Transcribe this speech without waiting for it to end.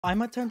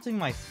I'm attempting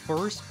my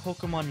first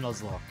Pokemon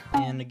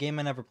Nuzlocke in a game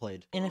I never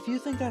played. And if you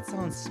think that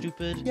sounds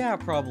stupid, yeah, it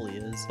probably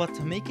is. But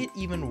to make it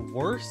even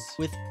worse,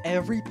 with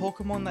every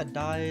Pokemon that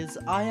dies,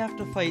 I have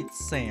to fight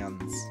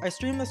Sans. I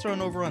stream this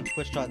run over on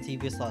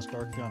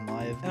twitch.tv/Darkveon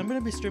live, and I'm going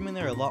to be streaming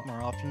there a lot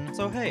more often,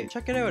 so hey,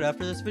 check it out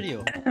after this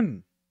video.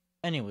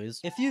 Anyways,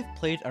 if you've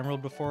played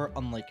Emerald before,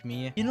 unlike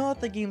me, you know that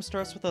the game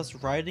starts with us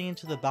riding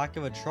into the back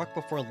of a truck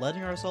before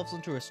letting ourselves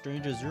into a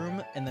stranger's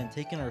room and then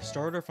taking our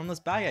starter from this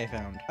bag I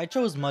found. I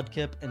chose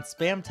Mudkip and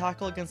spam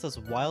tackle against this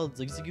wild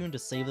Zigzagoon to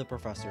save the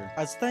professor.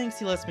 As thanks,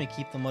 he lets me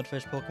keep the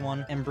Mudfish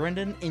Pokemon, and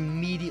Brendan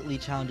immediately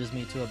challenges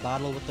me to a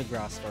battle with the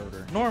grass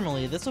starter.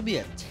 Normally, this would be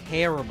a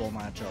terrible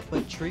matchup,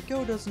 but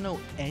Trico doesn't know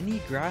any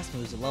grass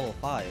moves at level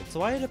 5,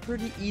 so I had a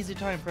pretty easy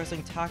time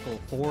pressing tackle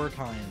 4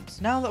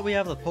 times. Now that we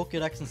have the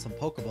Pokedex and some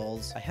Pokeballs,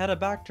 I headed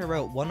back to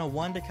Route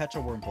 101 to catch a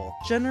Wurmple.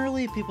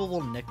 Generally, people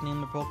will nickname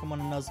their Pokemon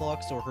in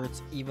Nuzlocke so it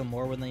hurts even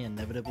more when they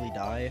inevitably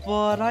die,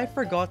 but I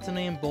forgot to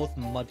name both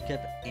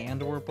Mudkip and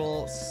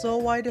Wurmple,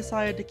 so I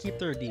decided to keep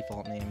their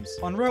default names.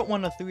 On Route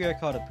 103, I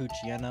caught a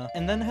Poochyena,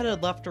 and then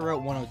headed left to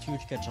Route 102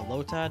 to catch a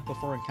Lotad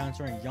before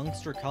encountering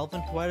youngster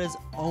Calvin who had his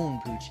own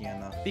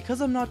Poochyena.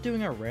 Because I'm not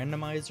doing a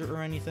randomizer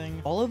or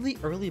anything, all of the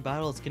early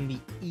battles can be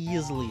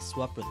easily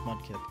swept with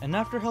Mudkip, and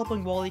after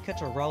helping Wally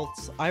catch a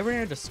Ralts, I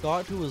ran into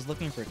Scott who was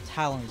looking for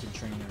talented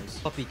trainers.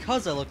 But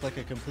because I looked like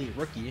a complete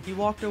rookie, he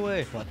walked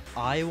away. But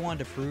I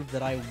wanted to prove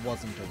that I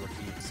wasn't a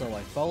rookie, so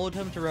I followed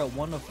him to Route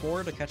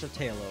 104 to catch a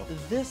Tailo.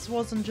 This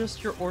wasn't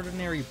just your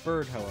ordinary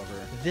bird,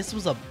 however. This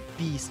was a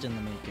beast in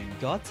the making.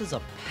 Guts is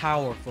a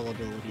powerful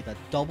ability that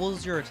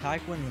doubles your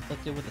attack when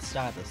inflicted with a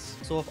status.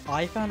 So if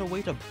I found a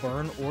way to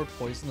burn or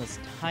poison this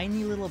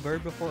tiny little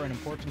bird before an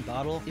important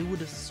battle, it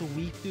would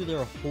sweep through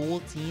their whole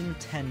team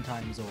 10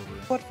 times over.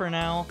 But for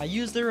now, I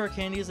used the rare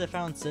candies I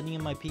found sitting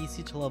in my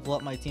PC to level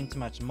up my team to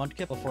match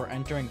Mudkip before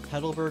entering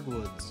Petalburg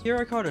Woods. Here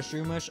I caught a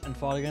Shroomish and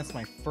fought against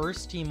my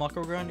first Team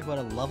Muckogran who had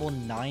a level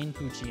 9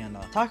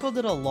 Poochyena. Tackle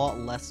did a lot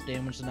less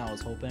damage than I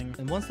was hoping,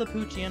 and once the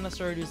Poochyena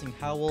started using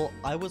Howl,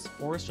 I was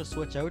forced to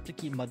switch out to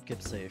keep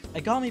Mudkip safe.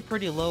 It got me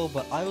pretty low,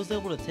 but I was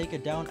able to take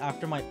it down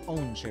after my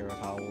own share of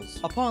howls.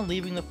 Upon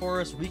leaving the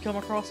forest, we come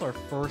across our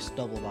first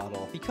double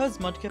battle. Because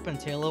Mudkip and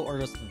Tailo are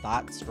just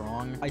that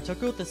strong, I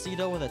took out the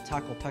Cedo with a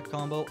tackle pet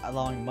combo,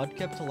 allowing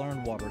Mudkip to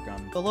learn Water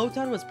Gun. The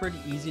Lotad was pretty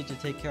easy to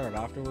take care of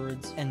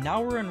afterwards, and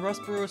now we're in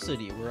Rustboro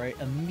City, where I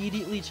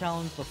immediately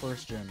challenged the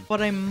first gym.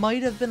 But I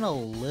might have been a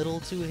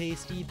little too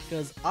hasty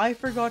because I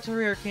forgot to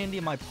rare candy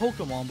my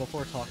Pokemon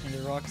before talking to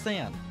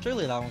Roxanne.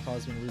 Surely that one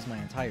caused me to lose my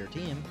entire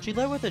team. She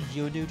led with a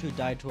Geodude who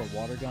died to a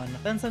Water Gun,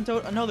 then sent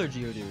out another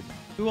Geodude,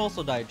 who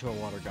also died to a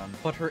Water Gun.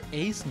 But her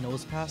Ace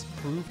Nosepass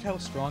proved how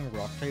strong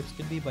rock types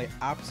could be by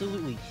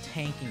absolutely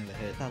tanking the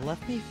hit. That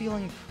left me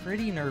feeling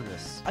pretty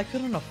nervous. I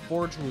couldn't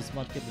afford to lose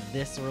Mudkip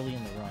this early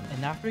in the run,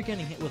 and after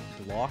getting hit with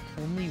Block,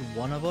 only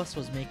one of us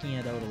was making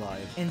it out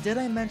alive. And did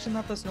I mention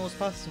that this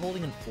Nosepass is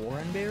holding an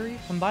Oran Berry?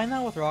 Combine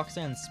that with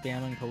Roxanne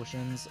spamming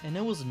potions, and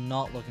it was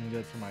not looking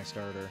good for my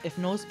starter. If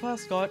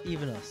Nosepass got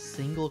even a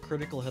single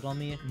critical hit on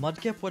me,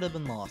 Mudkip would have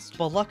been lost.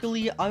 But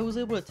luckily, I was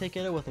able to take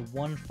it out with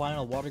one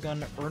final Water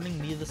Gun, earning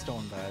me the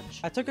Stone Badge.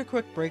 I took a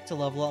quick break to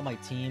level out my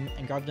team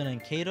and grabbed an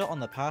Anketa on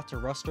the path to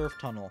Rusturf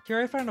Tunnel. Here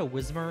I found a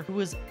Whismur who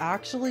was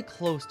actually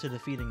close to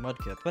defeating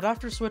Mudkip, but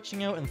after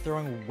switching out and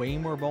throwing way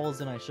more balls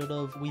than I should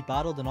have, we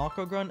battled an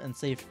Aquagrunt and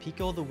saved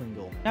Pico the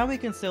Wingull. Now we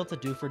can sail to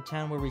Dewford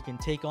Town where we can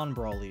take on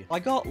Brawly. I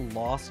got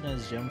lost in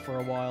his gym for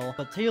a while,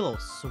 but Tailo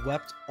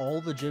swept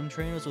all the gym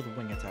trainers with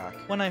Wing Attack.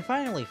 When I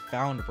finally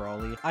found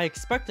Brawly, I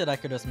expected I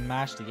could just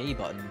mash the A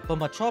button, but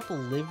Machop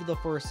lived the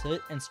first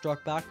hit and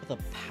struck back with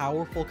a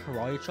powerful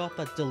Karate Chop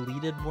that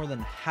deleted more than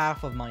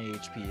half of my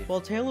HP.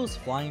 While Tailo's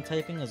flying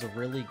typing is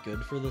really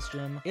good for this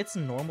gym, its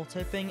normal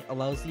typing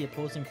allows the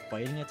opposing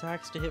fighting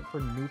attacks to hit for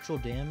neutral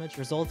damage,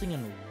 resulting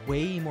in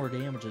way more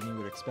damage than you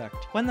would expect.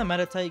 When the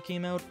meta type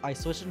came out, I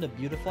switched into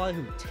Beautifly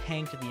who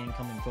tanked the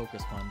incoming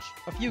Focus Punch.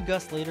 A few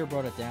gusts later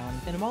brought it down,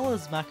 and while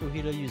his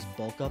Makuhita used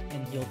Bulk Up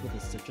and healed with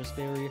his Citrus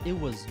Berry, it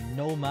was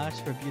no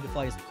match for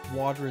Beautifly's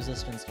quad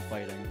resistance to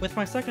fighting. With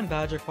my second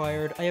badge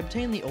acquired, I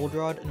obtained the Old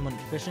Rod and went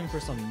fishing for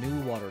some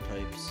new water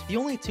types. The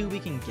only two we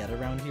can get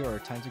around here are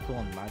Tentacool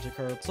and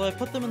Magikarp, so I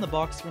put them in the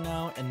box for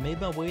now and made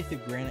my way through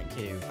Granite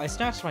Cave. I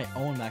snatched my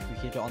own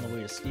Makuhita on the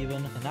way to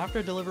Steven, and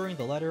after delivering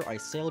the letter, I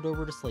sailed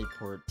over to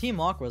Slateport. Team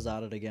Aqua's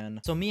at it again,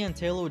 so me and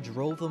Tailo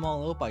drove them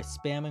all out by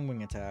spamming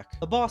Wing Attack.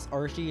 The boss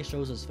Archie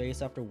shows his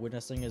face after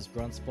witnessing his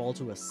grunts fall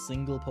to a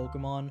single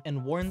Pokemon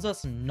and warns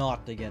us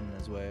not to get in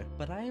his way.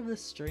 But I have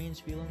this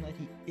strange feeling that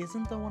he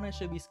isn't the one I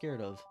should be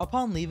scared of.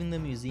 Upon leaving the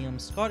museum,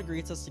 Scott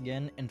greets us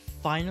again and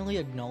finally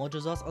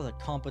acknowledges us as a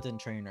competent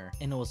trainer,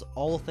 and it was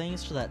all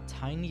thanks to that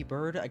tiny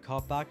bird I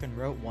caught back on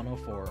Route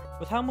 104.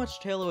 With how much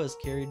Tailo has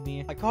carried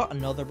me, I caught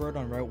another bird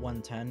on Route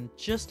 110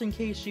 just in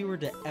case she were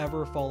to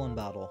ever fall in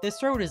battle.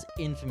 This route is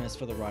infamous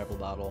for the rival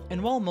battle,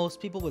 and while most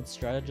people would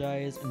strategize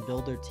guys and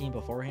build their team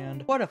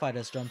beforehand. What if I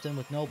just jumped in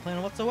with no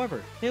plan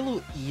whatsoever?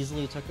 Halo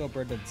easily took out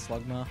Breaded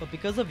Slugma, but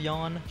because of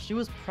Yawn, she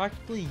was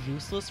practically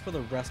useless for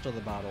the rest of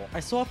the battle. I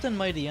swapped in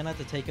Mightyena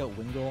to take out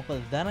Wingull,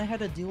 but then I had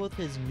to deal with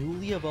his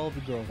newly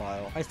evolved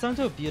Grovyle. I sent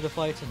out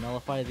Beautifly to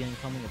nullify the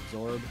incoming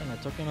Absorb, and I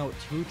took him out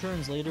 2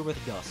 turns later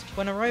with Gust.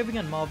 When arriving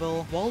at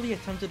Mauville, Wally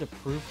attempted to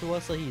prove to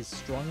us that he's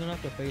strong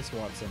enough to face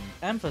Watson.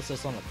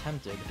 Emphasis on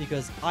attempted,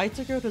 because I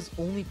took out his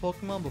only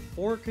Pokemon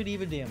before it could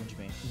even damage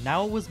me.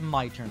 Now it was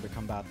my turn to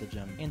combat the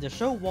gym, and to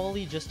show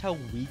Wally just how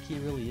weak he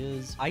really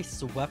is, I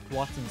swept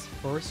Watson's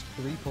first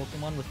 3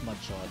 Pokemon with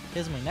Mudshot.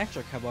 His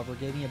Manectric, however,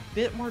 gave me a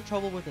bit more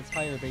trouble with its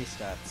higher base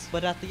stats,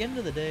 but at the end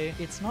of the day,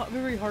 it's not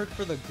very hard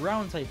for the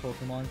Ground-type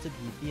Pokemon to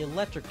beat the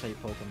Electric-type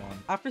Pokemon.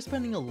 After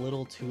spending a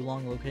little too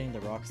long locating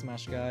the Rock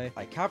Smash guy,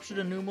 I captured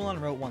a Numel on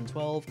Route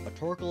 112, a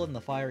Torkoal in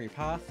the Fiery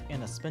Path,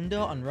 and a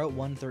Spinda on Route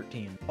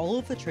 113. All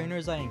of the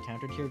trainers I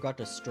encountered here got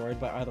destroyed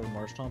by either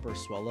Marshtomp or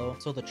Swellow,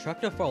 so the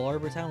trek to Fall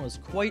Arbor Town was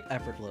quite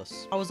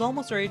effortless. I was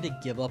almost ready to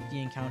give up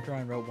the encounter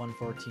on Route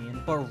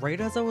 114, but right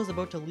as I was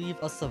about to leave,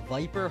 a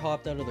Seviper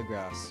hopped out of the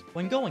grass.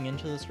 When going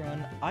into this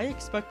run, I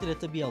expected it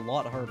to be a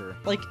lot harder.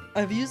 Like,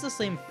 I've used the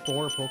same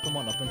 4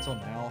 Pokemon up until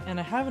now, and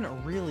I haven't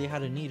really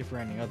had a need for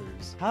any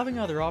others. Having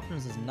other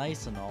options is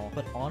nice and all,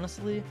 but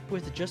honestly,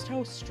 with just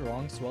how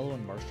strong Swellow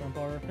and Marshtomp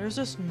are, there's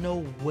just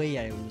no way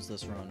I lose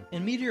this run.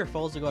 In Meteor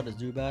Falls I got a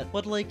Zubat,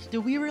 but like,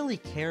 do we really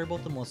care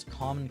about the most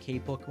common K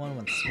Pokemon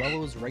when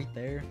Swellow's right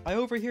there? I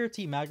overhear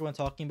Team Magma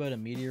talking about a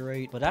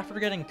Meteorite, but after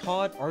getting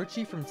caught,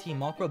 Archie from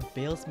Team Aqua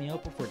bails me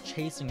out before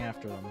chasing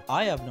after them.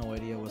 I have no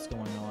idea what's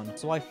going on,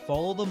 so I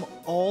follow them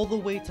all the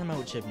way to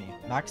Mount Chimney.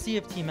 Maxie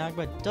of Team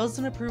Magma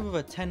doesn't approve of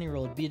a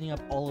 10-year-old beating up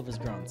all of his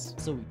grunts,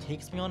 so he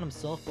takes me on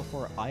himself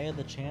before I had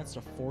the chance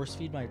to force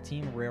feed my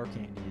team rare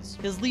candies.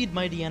 His lead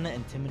Mightyena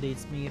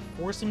intimidates me,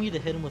 forcing me to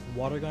hit him with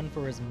Water Gun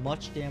for as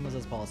much damage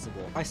as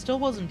possible. I still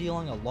wasn't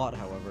dealing a lot,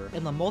 however,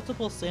 and the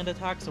multiple sand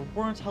attacks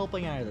weren't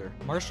helping either.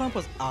 Marshtomp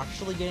was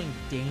actually getting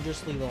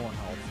dangerously low on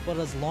health, but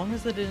as long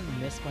as I didn't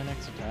miss my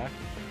next attack,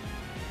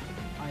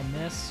 I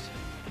missed.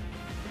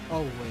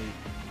 Oh wait.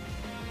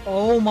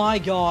 Oh my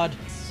god.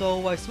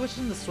 So I switched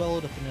into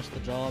Swellow to finish the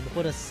job,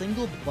 but a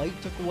single bite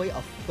took away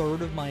a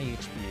third of my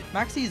HP.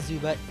 Maxie's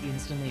Zubat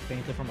instantly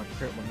fainted from a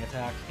crit wing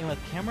attack, and with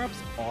Camerup's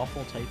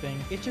awful typing,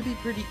 it should be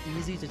pretty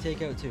easy to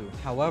take out too.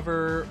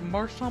 However,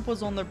 Marshtomp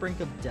was on the brink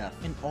of death,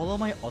 and all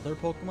of my other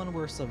Pokemon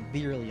were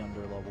severely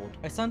underleveled.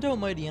 I sent out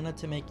Mightyena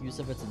to make use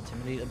of its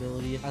Intimidate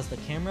ability, as the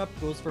Camerup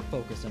goes for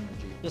Focus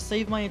Energy. To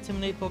save my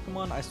Intimidate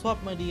Pokemon, I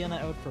swapped Mightyena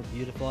out for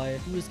Beautifly,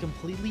 who is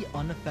completely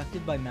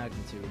unaffected by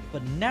Magnitude.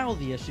 But now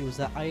the issue is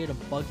that I had a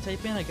Bug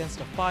type in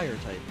against a Fire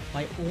type.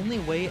 My only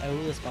way out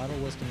of this battle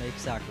was to make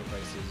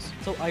sacrifices,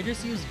 so I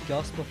just used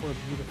Gust before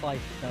Beautifly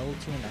fell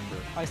to an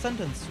Ember. I sent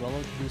in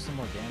Swellow to do some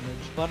more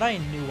damage, but I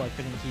knew I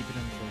couldn't keep it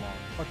in for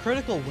long. A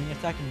critical wing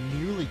attack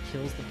nearly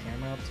kills the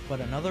Camerupt,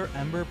 but another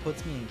Ember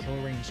puts me in kill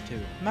range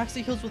too.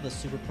 Maxie heals with a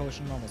Super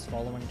Potion on his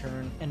following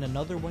turn, and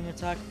another wing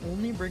attack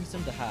only brings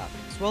him to half.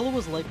 Swellow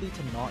was likely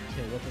to not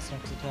kill with this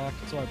next attack,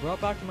 so I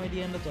brought back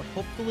Mightyena to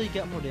hopefully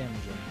get more damage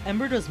in.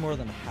 Ember does more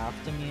than half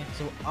to me,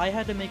 so I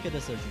had to make a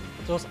decision.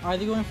 So it's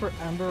either going for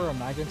Ember or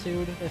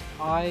Magnitude. If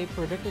I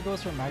predict it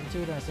goes for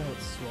Magnitude and I send it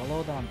with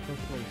Swellow, then I'm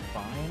perfectly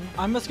fine.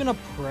 I'm just gonna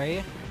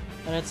pray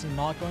that it's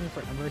not going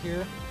for Ember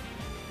here.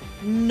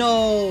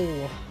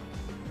 No!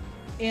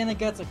 And it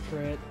gets a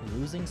crit.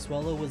 Losing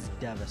Swellow was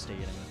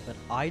devastating, but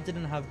I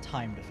didn't have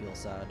time to feel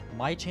sad.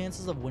 My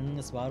chances of winning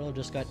this battle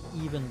just got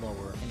even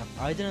lower, and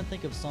if I didn't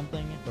think of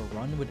something, the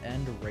run would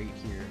end right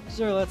here.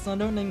 Sure, let's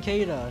send out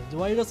Nincada.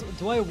 Do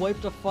I wipe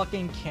the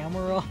fucking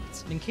camera up?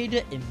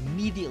 Nincada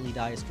immediately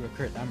dies to a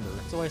crit Ember,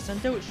 so I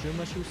sent out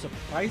Shroomish, who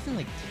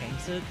surprisingly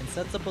tanks it and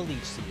sets up a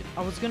Leech Seed.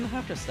 I was gonna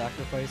have to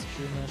sacrifice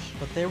Shroomish,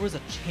 but there was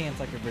a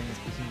chance I could bring this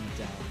behemoth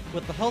down.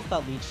 With the health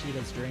that Leech Seed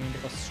has drained,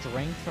 the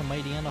strength from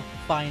Mightyena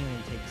finally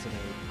takes it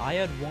out. I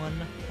had won,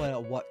 but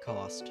at what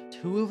cost?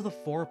 2 of the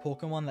 4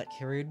 Pokemon that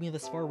carried me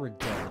this far were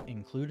dead,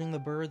 including the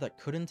bird that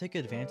couldn't take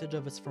advantage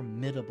of its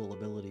formidable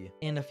ability.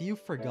 And if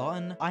you've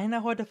forgotten, I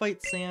now had to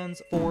fight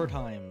Sans 4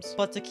 times.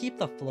 But to keep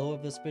the flow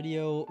of this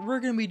video, we're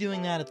gonna be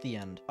doing that at the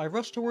end. I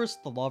rushed towards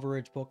the Lava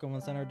Ridge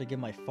Pokemon Center to give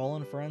my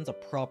fallen friends a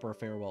proper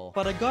farewell,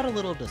 but I got a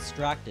little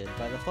distracted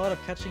by the thought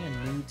of catching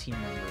a new team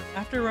member.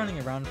 After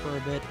running around for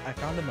a bit, I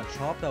found a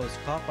Machop that was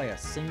caught by a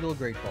single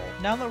Great Ball.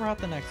 Now that we're at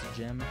the next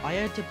gym, I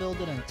had to build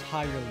an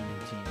entirely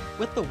new team.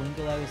 With the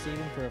Wingull I was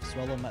saving for if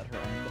Swellow met her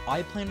end,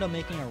 I planned on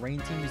making a rain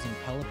team using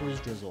Pelipper's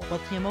Drizzle, but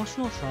the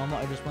emotional trauma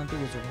I just went through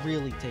was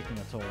really taking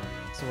a toll on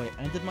me, so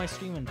I ended my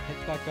stream and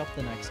picked back up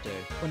the next day.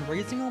 When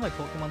raising all my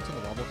Pokemon to the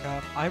level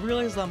cap, I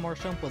realized that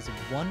Marshtomp was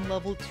 1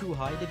 level too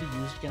high to be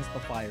used against the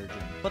Fire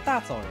Gym, but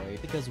that's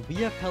alright, because we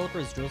have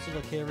Pelipper's Drizzle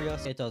to carry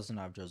us. It doesn't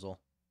have Drizzle.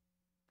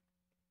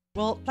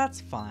 Well, that's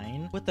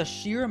fine. With the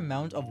sheer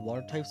amount of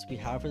water types we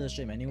have for this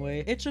gym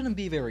anyway, it shouldn't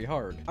be very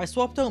hard. I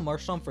swapped out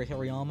Marshtomp for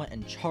Hariyama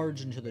and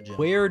charged into the gym.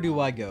 Where do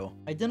I go?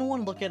 I didn't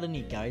want to look at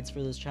any guides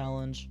for this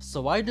challenge,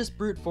 so I just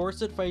brute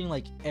forced it, fighting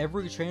like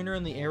every trainer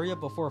in the area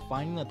before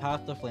finding the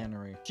path to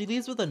Flannery. She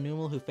leads with a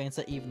Numel who faints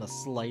at even the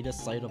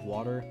slightest sight of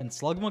water, and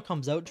Slugma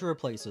comes out to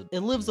replace it.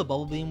 It lives a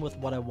Bubble Beam with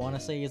what I want to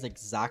say is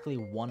exactly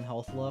 1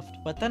 health left,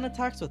 but then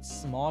attacks with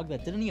Smog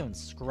that didn't even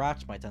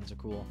scratch my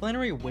Tentacool.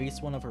 Flannery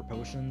wastes one of her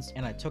potions,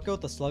 and I took out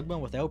the Slugma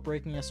without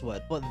breaking a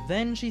sweat, but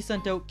then she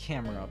sent out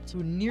Camerupt,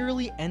 who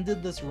nearly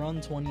ended this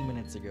run 20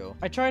 minutes ago.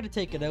 I tried to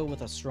take it out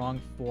with a strong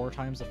 4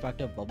 times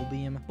effective Bubble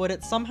Beam, but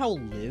it somehow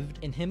lived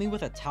and hit me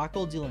with a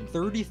tackle, dealing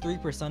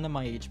 33% of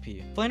my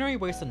HP. Flannery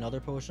wastes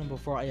another potion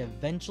before I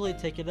eventually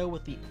take it out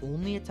with the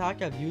only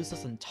attack I've used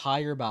this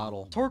entire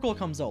battle. Torkoal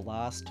comes out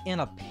last,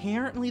 and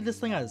apparently this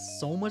thing has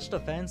so much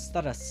defense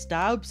that a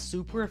stab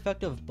super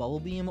effective Bubble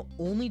Beam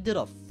only did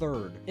a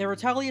third. It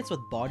retaliates with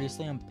Body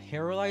Slam,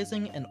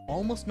 paralyzing and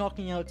almost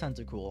knocking out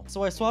Tentacool,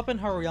 so I swap in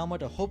Hariyama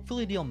to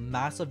hopefully deal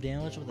massive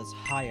damage with his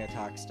high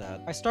attack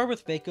stat. I start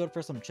with Fake Out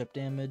for some chip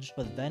damage,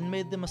 but then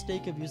made the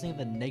mistake of using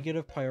the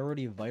negative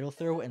priority Vital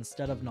Throw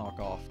instead of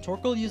Knockoff.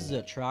 Torkoal uses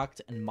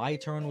Attract, and my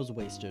turn was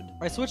wasted.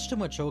 I switched to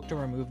Machoke to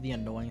remove the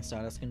annoying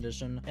status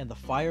condition, and the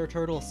Fire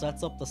Turtle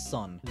sets up the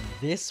Sun.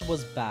 This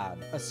was bad.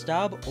 A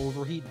stab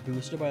overheat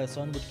boosted by the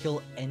Sun would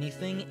kill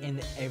anything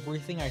and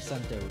everything I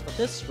sent out, but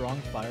this strong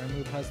fire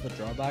move has the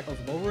drawback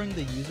of lowering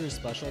the user's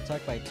special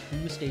attack by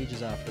 2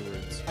 stages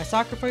afterwards. I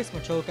sacrificed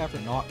Machoke after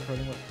not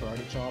critting with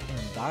Karate Chop, and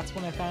that's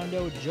when I found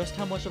out just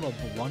how much of a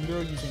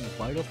blunder using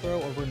Vital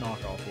Throw over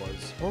Knockoff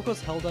was.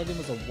 Torkoal's held item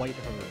is a White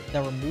Herd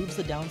that removes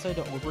the downside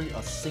to overheat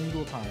a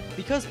single time.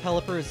 Because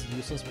Pelipper is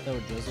useless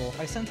without Drizzle,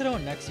 I sent it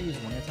out next to use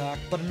one attack,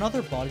 but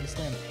another Body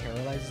Slam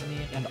paralyzes me,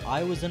 and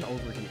I was in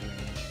overheat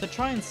range. To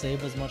try and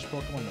save as much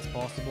Pokemon as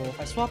possible,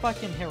 I swap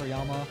back in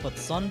Hariyama, but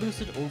Sun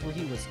boosted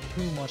overheat was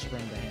too much for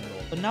him to handle.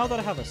 But now that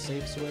I have a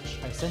save switch,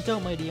 I sent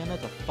out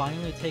Mightyena to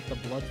finally take the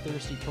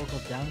bloodthirsty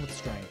Torkoal down with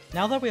strength.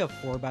 Now that we have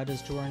 4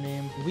 badges to our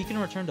name, we can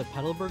return to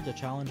Petalburg to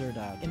challenge our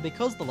dad. And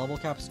because the level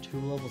cap's 2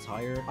 levels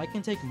higher, I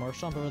can take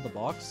Marshtomp out of the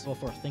box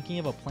before thinking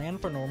of a plan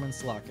for Norman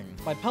slacking.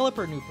 My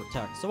Pelipper knew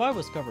Protect, so I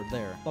was covered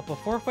there. But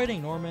before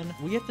fighting Norman,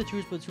 we have to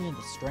choose between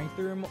the Strength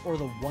Room or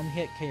the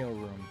one-hit KO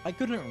room. I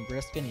couldn't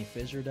risk any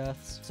fissure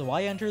deaths, so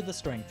I entered the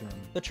Strength Room.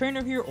 The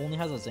trainer here only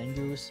has a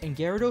Zangoose, and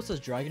Gyarados'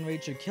 Dragon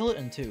Rage should kill it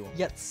in 2.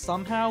 Yet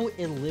somehow,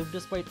 it lived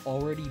despite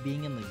already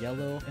being in the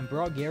yellow and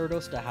brought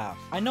Gyarados to half.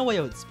 I know I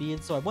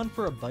outspeed, so I went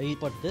for a Bite,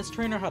 but this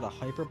trainer had a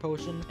Hyper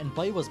Potion, and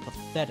Bite was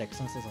pathetic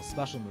since it's a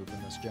special move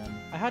in this gen.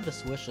 I had to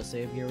switch to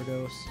save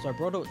Gyarados, so I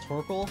brought out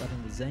Torkoal,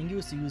 letting the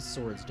Zangoose use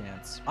Swords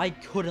Dance. I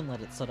couldn't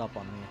let it set up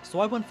on me, so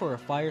I went for a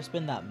Fire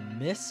Spin that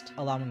missed,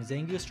 allowing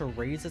Zangoose to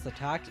raise its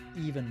attack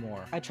even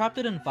more. I trapped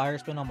it in Fire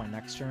Spin on my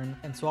next turn,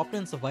 and swapped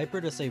in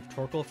Seviper to save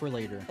Torkoal for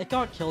later. It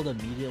got killed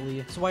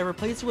immediately, so I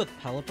replaced it with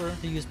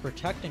Pelipper to use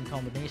Protect in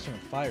combination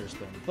with Fire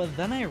Spin. But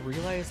then I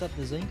realized that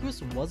the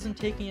Zangoose wasn't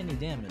taking any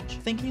damage.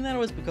 Thinking that it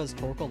was because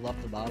Torkoal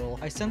left the battle,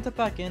 I sent it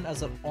back in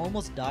as it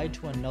almost died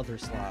to another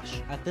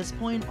Slash. At this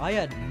point, I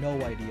had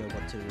no idea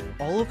what to do.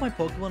 All of my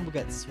Pokemon would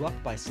get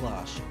swept by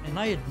Slash, and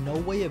I had no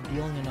way of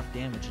dealing enough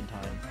damage in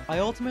time. I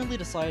ultimately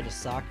decided to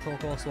sack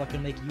Torkoal so I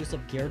could make use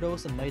of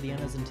Gyarados and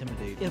Mightyena's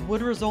Intimidate. It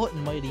would result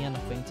in Mightyena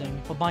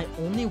fainting, but my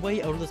only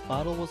way out of this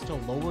battle was to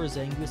lower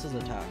Zangoose's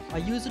attack. I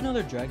used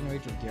another Dragon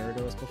Rage with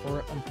Gyarados before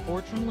it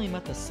unfortunately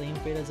met the same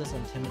fate as its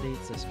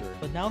Intimidate sister.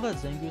 But now that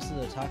Zangoose's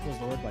attack was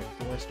lowered by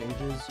 4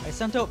 stages, I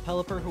sent out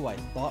Pelipper, who I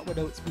thought would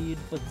outspeed,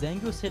 but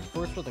Zangoose hit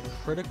first with a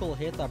critical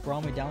hit that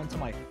brought me down to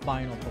my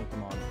final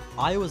Pokemon.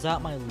 I was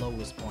at my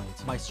lowest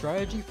point. My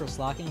strategy for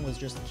slacking was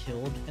just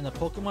killed, and the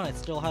Pokemon I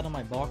still had in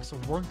my box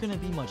weren't going to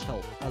be much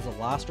help. As a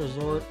last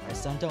resort, I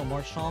sent out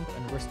Marshtomp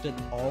and risked it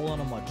all on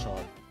a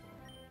Mudshot.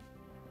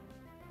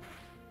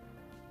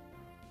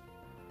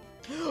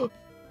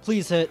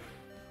 Please hit.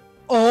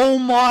 Oh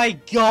my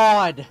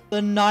god!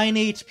 The 9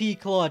 HP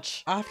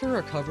clutch! After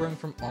recovering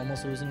from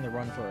almost losing the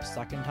run for a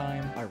second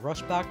time, I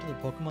rushed back to the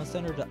Pokemon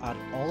Center to add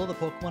all of the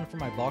Pokemon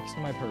from my box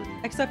to my party,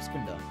 except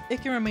Spinda.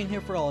 It can remain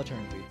here for all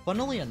eternity.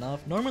 Funnily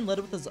enough, Norman led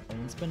with his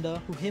own Spinda,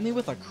 who hit me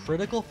with a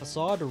critical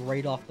Facade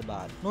right off the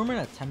bat. Norman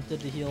attempted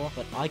to heal,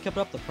 but I kept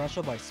up the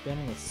pressure by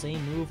spamming the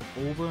same move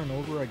over and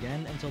over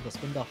again until the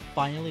Spinda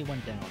finally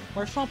went down.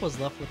 Marshtomp was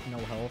left with no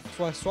health,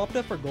 so I swapped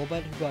it for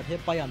Golbat, who got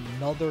hit by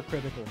another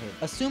critical hit.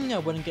 Assuming I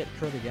wouldn't get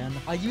crit again,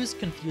 I used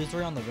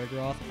Confuser on the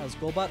Vigoroth as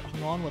Golbat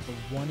hung on with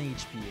 1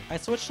 HP. I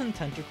switched in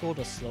Tentacool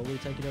to slowly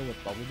take it out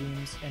with Bubble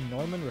Beams, and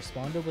Norman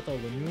responded with a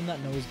Lanoon that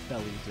knows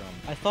Belly Drum.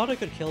 I thought I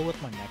could kill with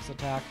my next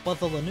attack, but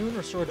the Lanoon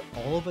restored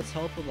all of its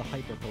health with a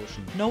Hyper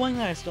Potion. Knowing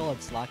that I still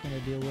had slacking to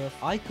deal with,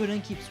 I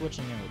couldn't keep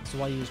switching out,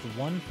 so I used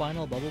one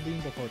final Bubble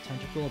Beam before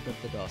Tentacool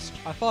bit the dust.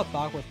 I fought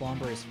back with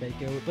Lombre's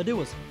Fake Out, but it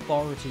was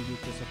far too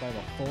weak to survive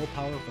a full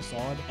power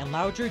Facade, and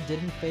Loudred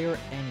didn't fare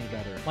any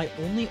better. My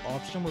only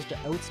option was to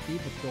outspeed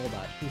with Golbat.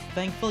 Golbat, who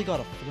thankfully got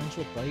a flinch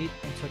with Bite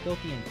and took out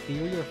the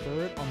inferior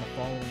third on the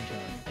following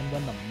turn. And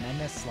when the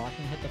Menace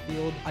Slacking hit the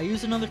field, I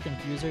used another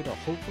Confuser to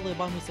hopefully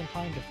buy me some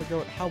time to figure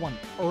out how on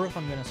earth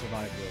I'm gonna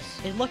survive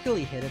this. It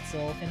luckily hit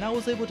itself, and I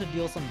was able to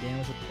deal some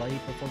damage with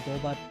Bite before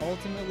Golbat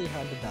ultimately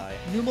had to die.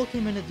 Numel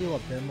came in to deal a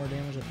bit more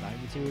damage with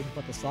Magnitude,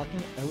 but the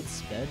Slacking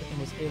outsped and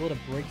was able to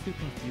break through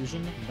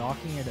Confusion,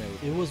 knocking it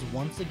out. It was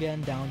once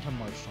again down to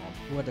Marshtomp,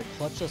 who had to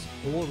clutch this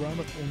whole run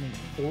with only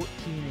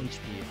 14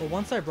 HP. But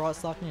once I brought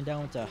Slacking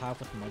down to half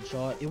with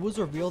Mudshot, it was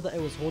revealed that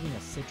it was holding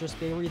a Citrus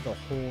Berry the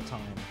whole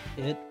time.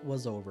 It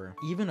was over.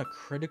 Even a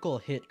critical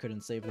hit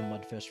couldn't save the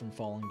Mudfish from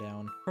falling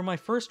down. For my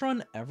first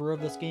run ever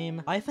of this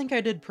game, I think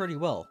I did pretty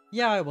well.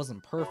 Yeah, I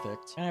wasn't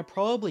perfect, and I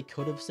probably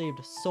could have saved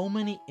so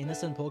many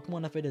innocent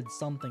Pokemon if I did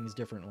some things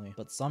differently,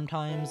 but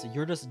sometimes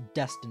you're just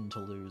destined to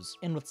lose.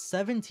 And with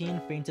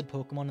 17 fainted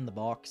Pokemon in the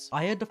box,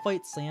 I had to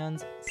fight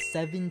Sans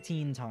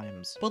 17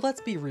 times. But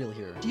let's be real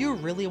here. Do you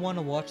really want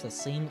to watch the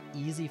same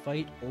easy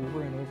fight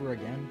over and over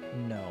again?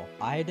 No.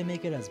 I had to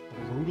make it as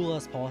brutal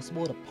as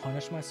possible to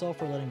punish myself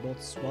for letting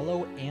both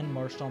Swellow and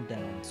Marshtomp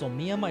down. So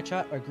me and my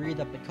chat agreed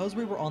that because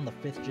we were on the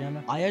 5th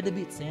gym, I had to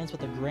beat Sans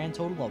with a grand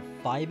total of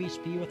 5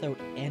 HP without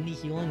any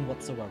healing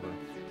whatsoever.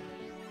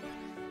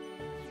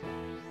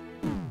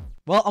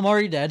 Well, I'm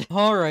already dead.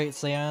 Alright,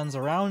 Sans,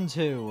 round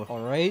 2.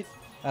 Alright,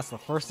 that's the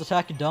first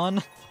attack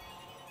done.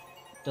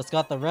 Just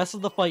got the rest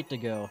of the fight to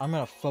go. I'm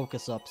gonna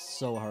focus up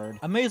so hard.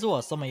 I may as well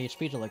sum my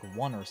HP to like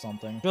 1 or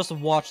something. Just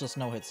watch this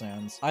no-hit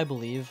Sans. I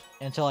believe,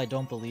 until I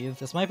don't believe.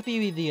 This might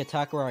be the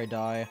attack where I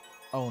die.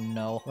 Oh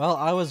no. Well,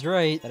 I was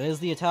right. That is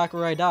the attack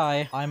where I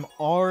die. I'm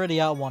already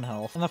at 1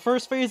 health. And the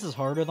first phase is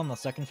harder than the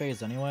second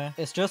phase anyway.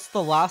 It's just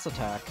the last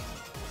attack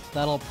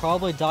that I'll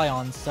probably die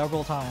on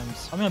several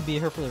times. I'm gonna be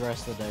here for the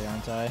rest of the day,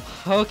 aren't I?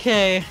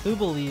 Okay, who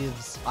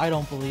believes? I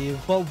don't believe.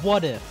 But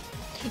what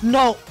if?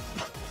 No!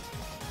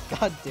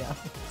 God damn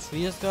it.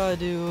 We just gotta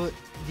do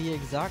the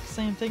exact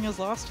same thing as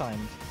last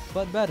time,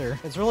 but better.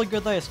 It's really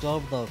good that I still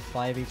have the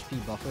 5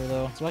 HP buffer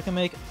though, so I can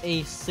make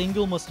a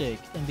single mistake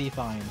and be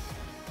fine.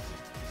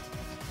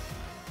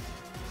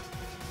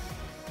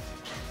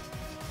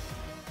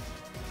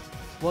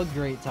 What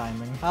great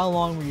timing. How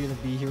long were you to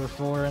be here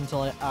for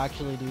until I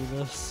actually do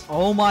this?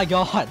 Oh my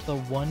god! The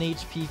 1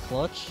 HP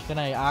clutch? Can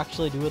I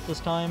actually do it this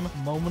time?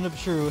 Moment of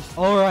truth.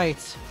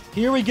 Alright,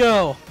 here we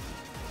go!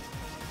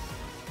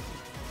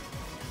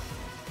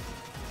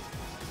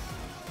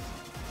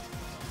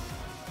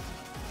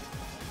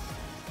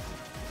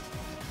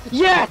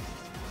 Yes!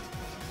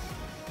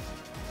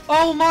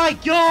 Oh my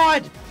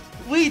god!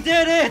 We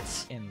did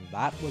it! And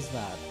that was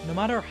that. No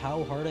matter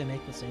how hard I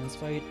make the Sans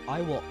fight,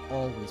 I will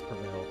always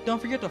prevail. Don't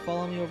forget to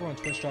follow me over on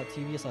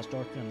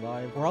twitch.tv/Darkveon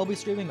Live, where I'll be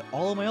streaming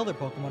all of my other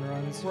Pokemon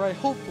runs, where I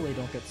hopefully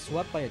don't get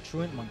swept by a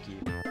truant monkey.